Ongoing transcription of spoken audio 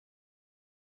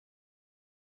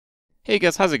Hey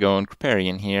guys, how's it going?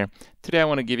 Kripparrian here. Today I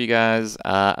want to give you guys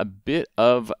a bit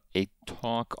of a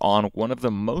talk on one of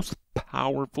the most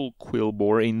powerful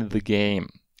Quillboar in the game.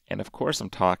 And of course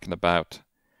I'm talking about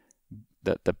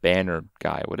the banner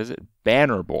guy. What is it?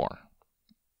 BANNERBOAR.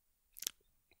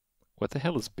 What the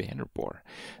hell is BANNERBOAR?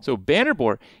 So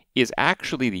BANNERBOAR is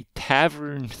actually the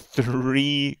Tavern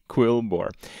 3 Quillboar.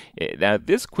 Now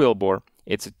this Quillboar,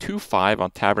 it's a 2-5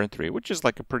 on Tavern 3, which is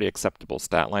like a pretty acceptable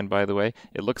stat line, by the way.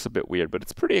 It looks a bit weird, but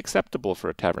it's pretty acceptable for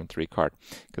a Tavern 3 card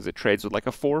because it trades with like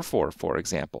a 4-4, for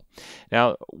example.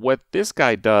 Now, what this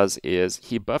guy does is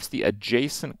he buffs the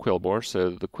adjacent Quillboar, so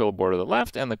the Quillboar to the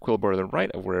left and the Quillboar to the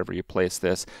right of wherever you place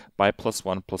this, by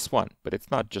 +1/+1. But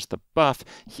it's not just a buff,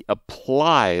 he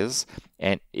applies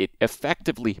and it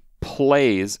effectively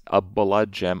plays a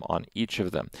blood gem on each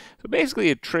of them. So basically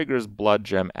it triggers blood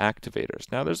gem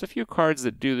activators. Now there's a few cards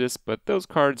that do this, but those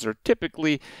cards are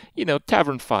typically,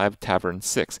 Tavern 5, Tavern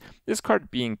 6. This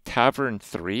card being Tavern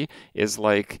 3 is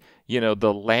like,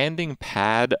 the landing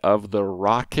pad of the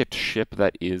rocket ship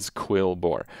that is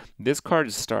Quillboar. This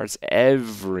card starts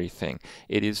everything.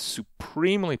 It is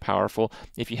supremely powerful.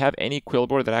 If you have any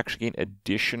Quillboar that actually gain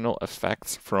additional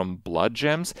effects from blood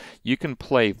gems, you can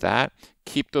play that,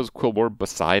 keep those Quillboar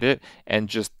beside it, and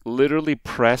just literally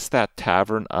press that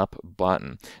Tavern Up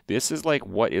button. This is like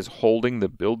what is holding the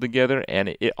build together,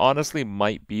 and it honestly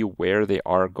might be where they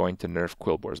are going to nerf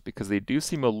Quillboars, because they do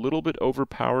seem a little bit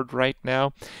overpowered right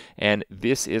now, and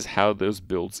this is how those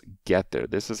builds get there.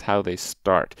 This is how they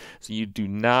start. So you do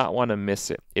not want to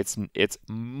miss it. It's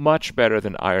much better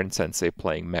than Iron Sensei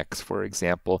playing mechs, for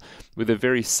example, with a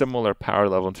very similar power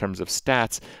level in terms of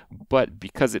stats, but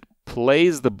because it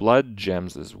plays the blood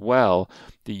gems as well,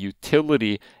 the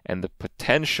utility and the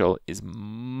potential is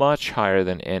much higher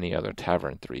than any other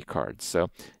Tavern 3 card. So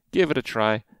give it a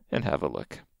try and have a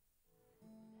look.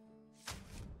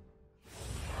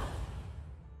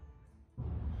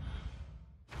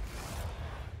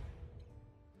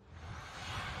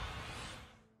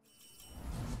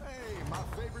 Hey, my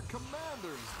favorite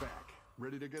commander is back.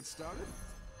 Ready to get started?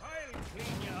 I'll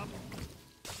clean you up.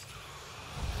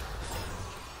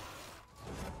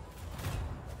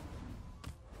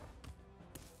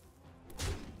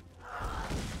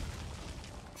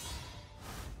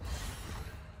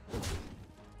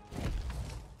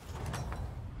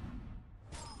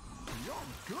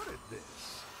 You're good at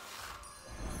this.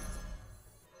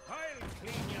 I'll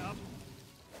clean you up.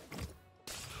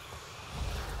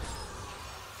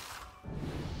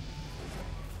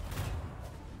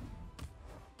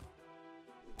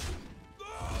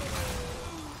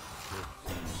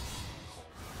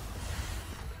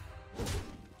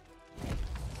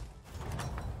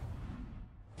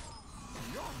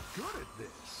 You're good at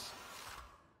this.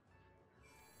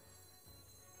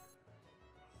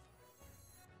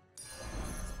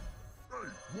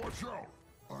 Hey, watch out!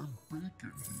 I'm bacon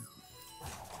here.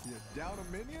 You down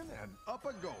a minion and up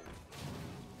a goal.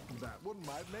 That one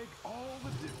might make all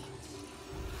the difference.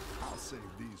 I'll save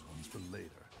these ones for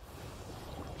later.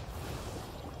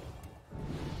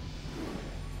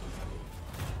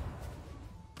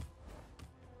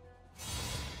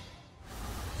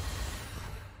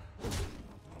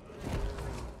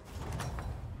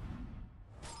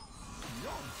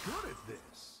 You're good at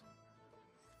this.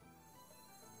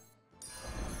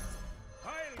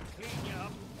 I'll clean you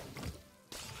up.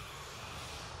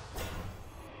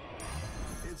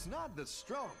 It's not the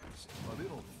strongest, but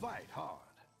it'll fight hard.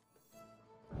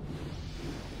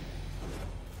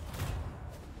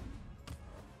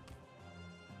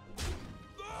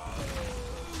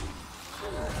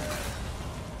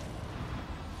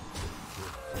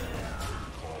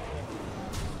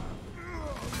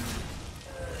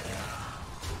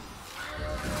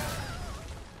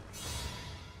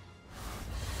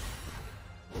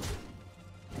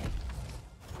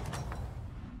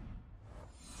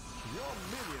 Your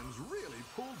minions really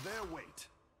pulled their weight.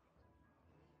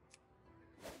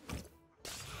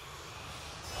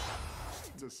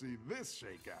 To see this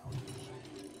shake out.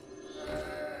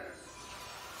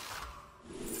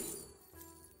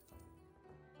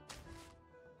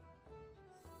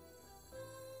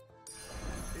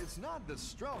 It's not the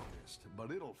strongest, but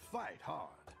it'll fight hard.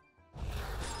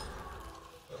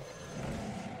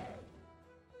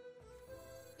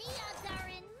 The odds are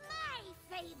in my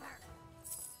favor.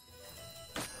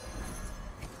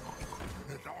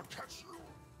 I'll catch you.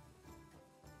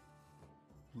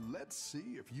 Let's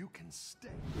see if you can stay.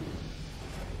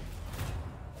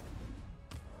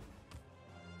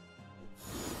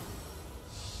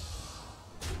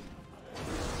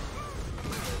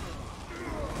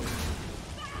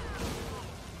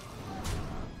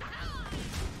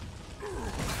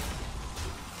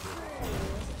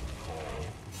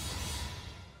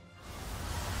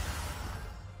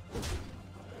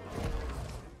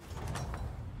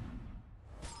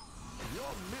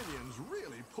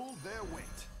 their weight.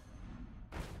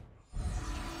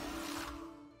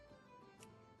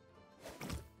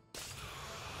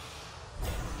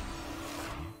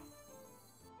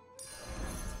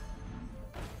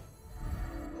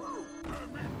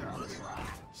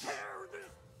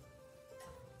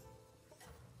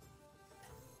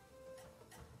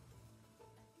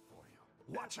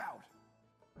 Watch out!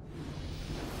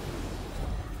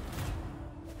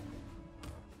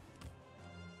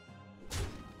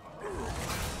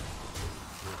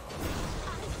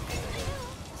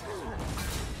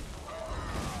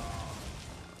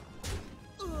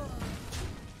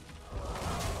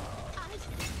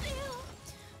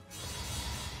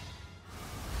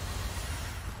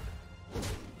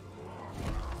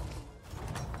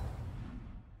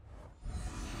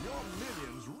 Your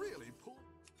minions really pull.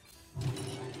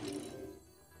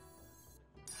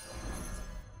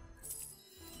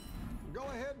 Go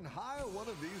ahead and hire one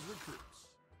of these recruits.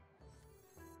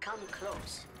 Come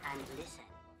close and listen.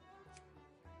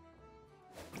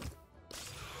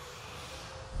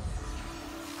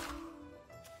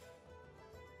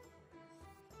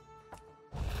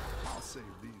 I'll save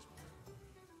these ones.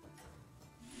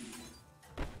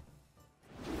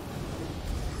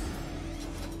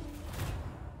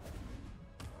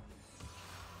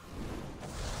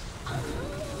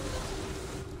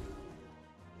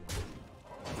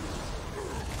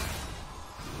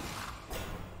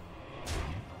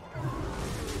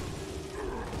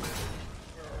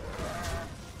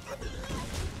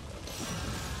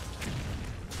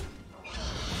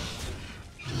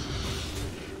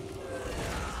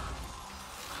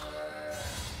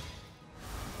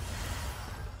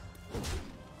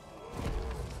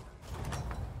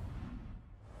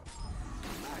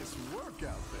 Nice work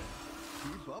out there.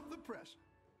 Keep up the pressure.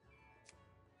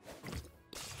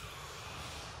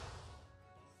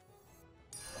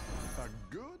 A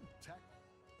good tack.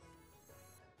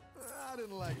 I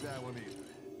didn't like that one either.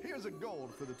 Here's a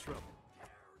gold for the trouble.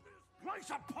 Place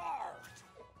apart!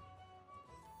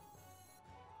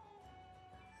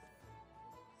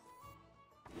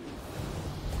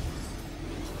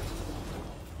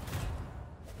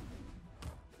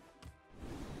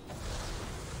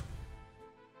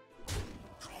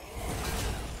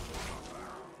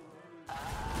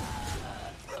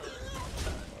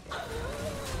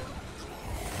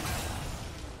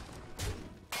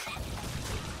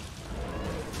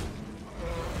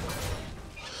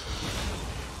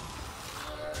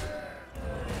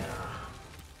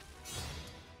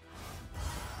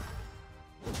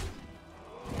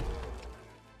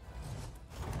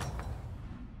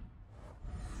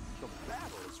 The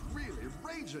battle is really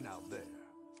raging out there.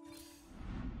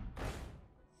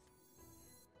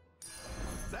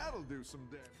 That'll do some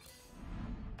damage.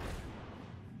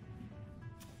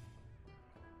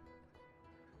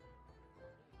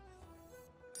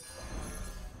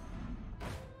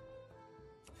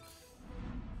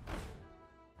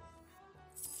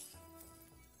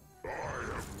 I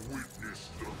have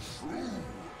witnessed the true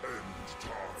end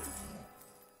time.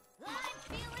 I'm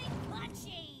feeling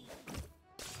punchy.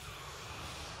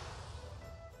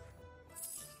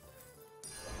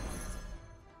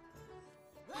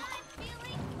 I'm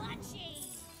feeling punchy.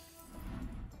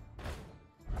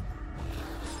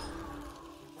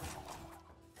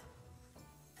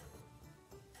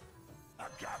 A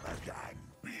Gamagan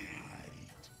beat.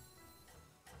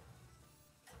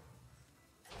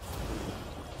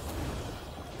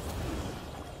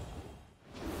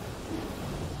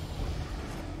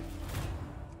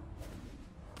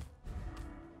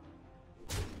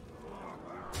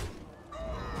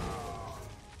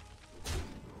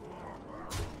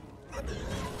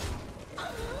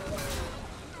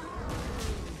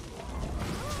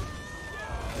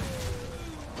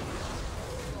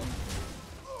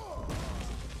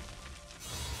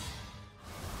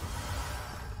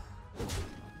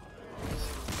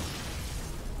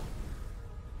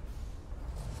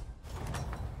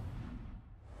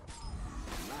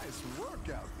 Nice work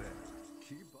out there.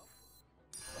 Keep up.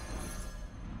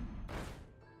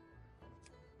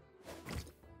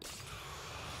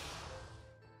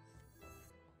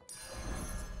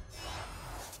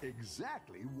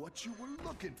 Exactly what you were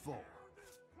looking for.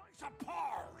 Place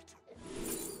apart!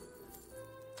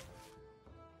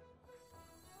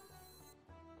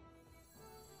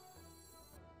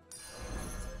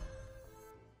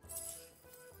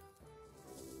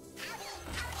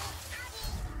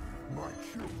 My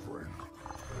children,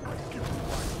 I give my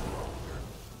blood.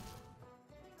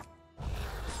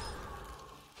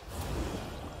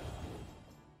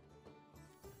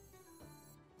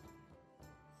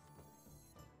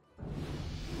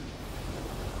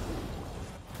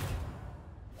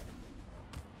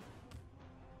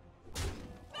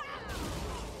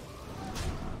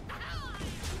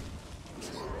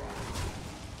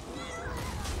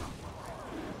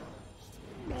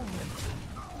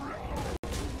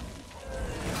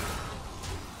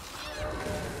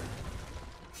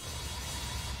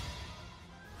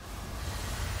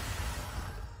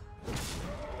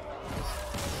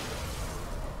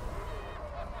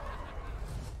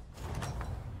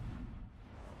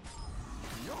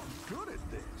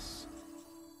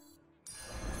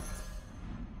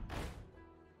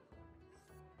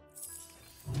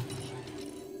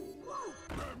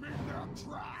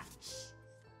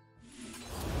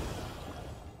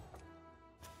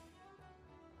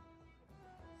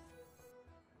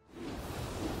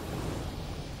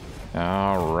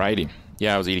 Alrighty.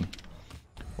 Yeah, I was eating.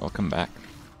 Welcome back.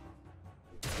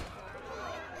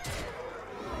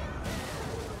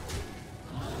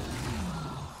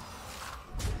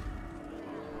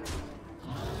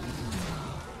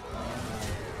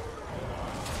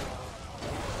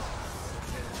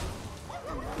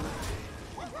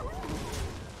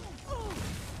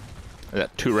 Is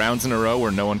that 2 rounds in a row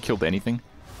where no one killed anything?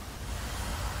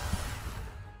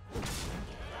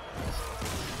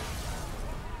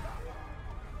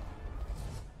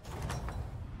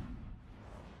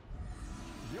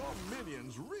 Your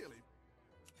minions really.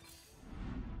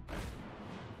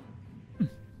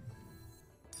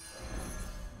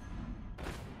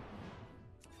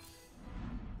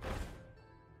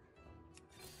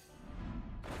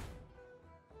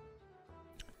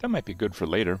 That might be good for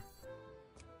later.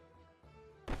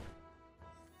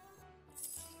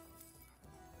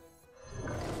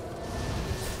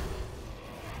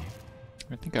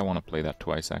 I think I want to play that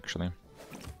twice, actually.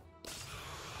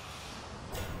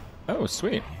 Oh,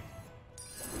 sweet.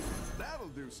 That'll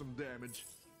do some damage.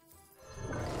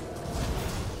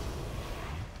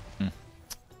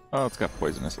 Oh, it's got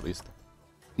poisonous at least.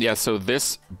 Yeah, so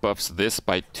this buffs this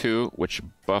by 2, which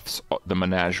buffs the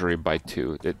menagerie by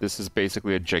 2. This is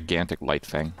basically a gigantic light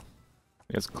fang.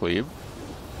 I guess cleave.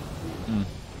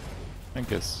 I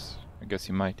guess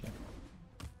you might.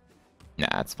 Yeah.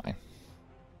 Nah, it's fine.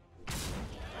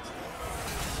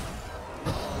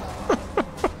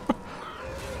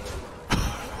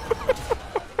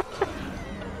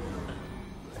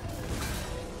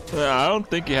 Yeah, I don't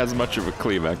think he has much of a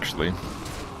cleave, actually.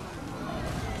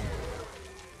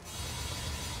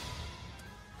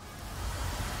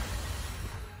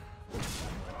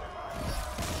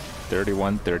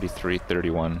 $31, $33,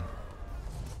 $31.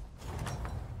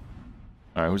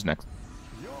 Alright, who's next?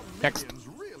 Your Next. minions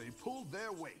really pulled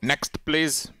their weight. Next,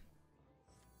 please.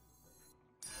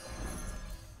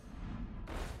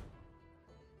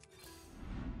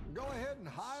 Go ahead and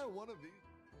hire one of these.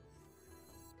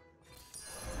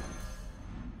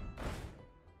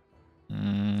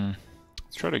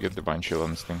 Let's try to get Divine Shield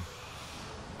on this thing.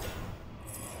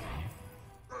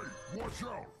 Hey, watch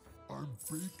out! I'm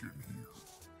baking here.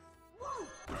 Woo!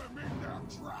 Let me down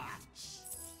tracks!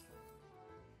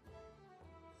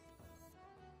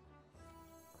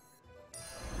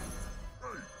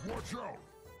 Hey, watch out!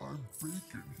 I'm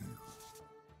baking here.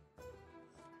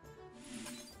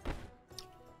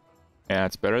 Yeah,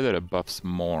 it's better that it buffs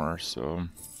more, so...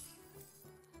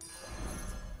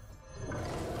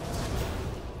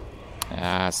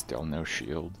 Ah, still no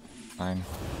shield. Fine.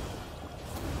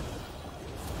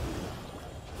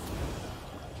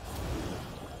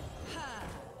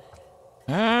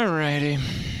 Alrighty.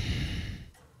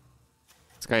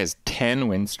 This guy has 10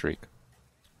 win streak.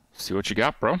 See what you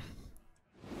got, bro.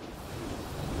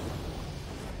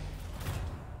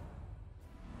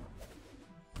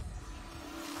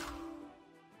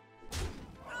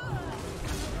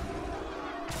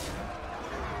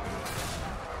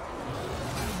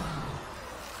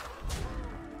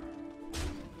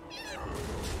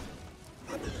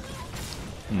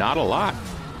 Not a lot.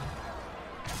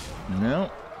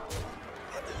 No.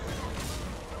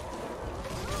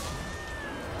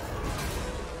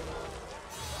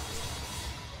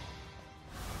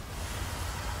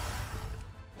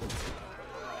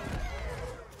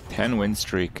 Ten win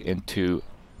streak into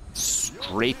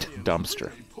straight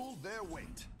dumpster. Really pulled their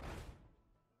weight.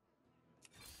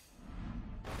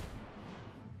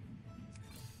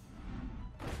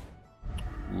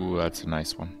 Ooh, that's a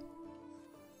nice one.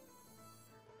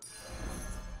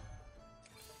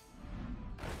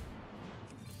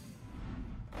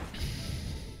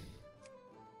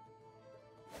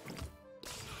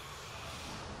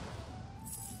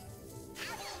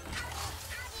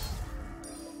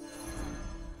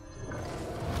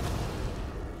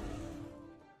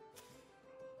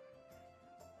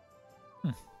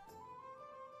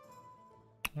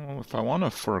 Well, if I want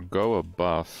to forego a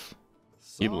buff...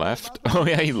 He Sorry left? about the Oh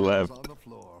yeah, he minions left. on the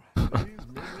floor. These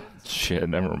minions Shit,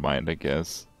 never mind, I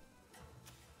guess.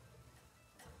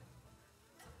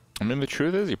 I mean, the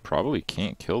truth is, he probably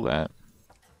can't kill that.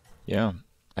 Yeah.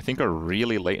 I think a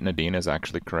really late Nadine is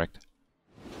actually correct.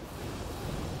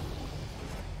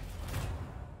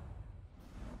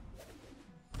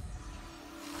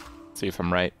 See if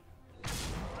I'm right.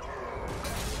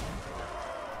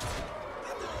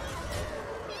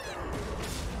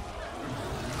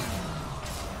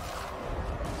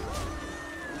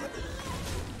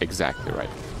 Exactly right.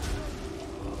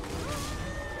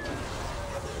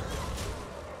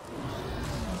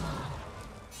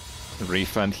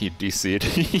 Refund, he DC'd.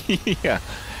 Yeah.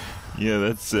 Yeah,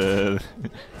 that's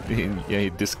Yeah, he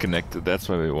disconnected. That's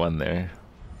why we won there.